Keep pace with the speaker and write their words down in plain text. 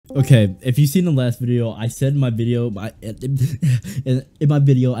Okay, if you've seen the last video, I said in my video, I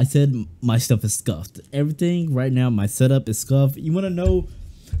said my stuff is scuffed. Everything right now, my setup is scuffed. You want to know?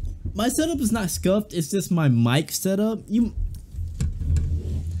 My setup is not scuffed. It's just my mic setup.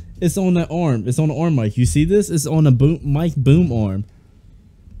 It's on the arm. It's on the arm mic. You see this? It's on a mic boom arm.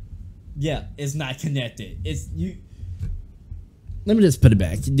 Yeah, it's not connected. It's you. Let me just put it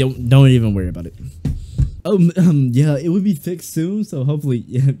back. Don't even worry about it. Oh, yeah, it would be fixed soon, so hopefully,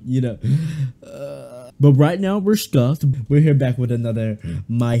 you know. But right now, we're scuffed. We're here back with another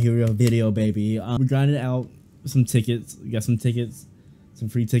My Hero video, baby. We're grinding out some tickets. We got some tickets, some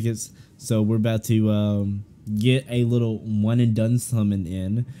free tickets. So we're about to get a little one and done summon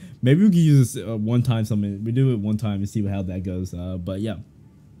in. Maybe we can use this one-time summon. We do it one time and see how that goes. But yeah,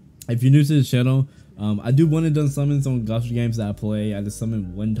 if you're new to the channel, I do one and done summons on Gotcha games that I play. I just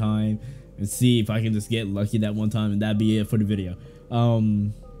summon one time and see if I can just get lucky that one time, and that'd be it for the video.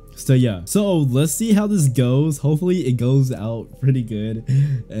 So yeah, so let's see how this goes. Hopefully it goes out pretty good,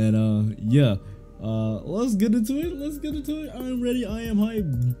 and yeah, let's get into it. I'm ready. I am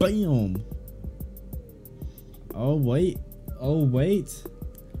hyped. Bam. Oh wait,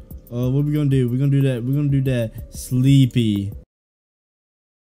 what are we gonna do? We're gonna do that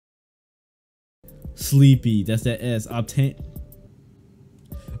sleepy, that's that S. Obtain.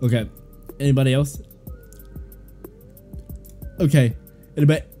 Okay, anybody else? Okay,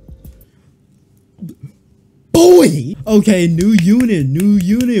 anybody? Boy! Okay, new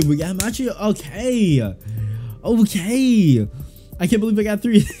unit. We got MHA. Okay. I can't believe I got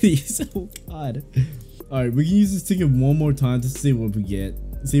 3 of these. Oh god. Alright, we can use this ticket one more time to see what we get.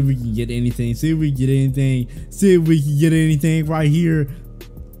 See if we can get anything. See if we can get anything right here.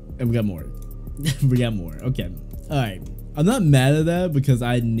 And we got more. Okay. Alright. I'm not mad at that because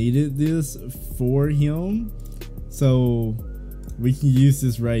I needed this for him. So we can use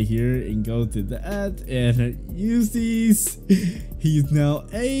this right here and go to that and use these. He's now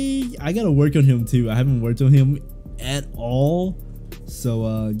I gotta work on him too. I haven't worked on him at all.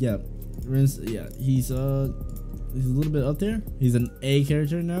 So yeah. Yeah, he's a little bit up there. He's an A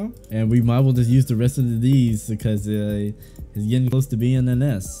character now, and we might as well just use the rest of these because he's getting close to being an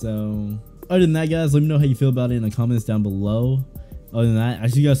S. So other than that, guys, let me know how you feel about it in the comments down below. Other than that, I'll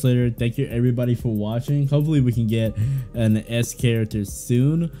see you guys later. Thank you everybody for watching. Hopefully we can get an S character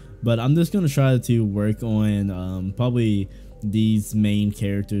soon, but I'm just gonna try to work on probably these main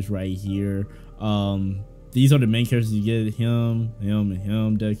characters right here. These are the main characters. You get him,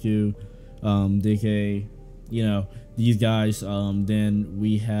 Deku, DK, you know, these guys. Then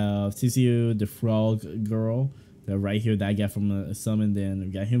we have CCU, the frog girl, right here that I got from a summon. Then we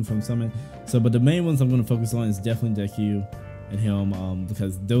got him from summon. So, but the main ones I'm going to focus on is definitely Deku and him,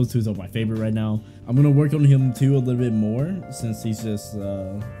 because those two are my favorite right now. I'm going to work on him too a little bit more since he's just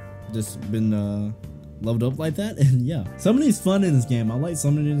been leveled up like that. And yeah, summoning is fun in this game. I like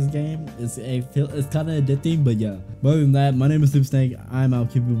summoning in this game. It's kind of addicting, but yeah. But other than that, my name is Snake. I'm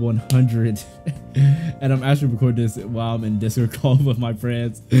out keeping 100 and I'm actually recording this while I'm in Discord call with my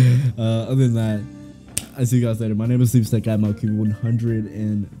friends. Other than that, I see you guys later. My name is Snake. I'm out keeping 100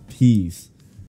 and peace.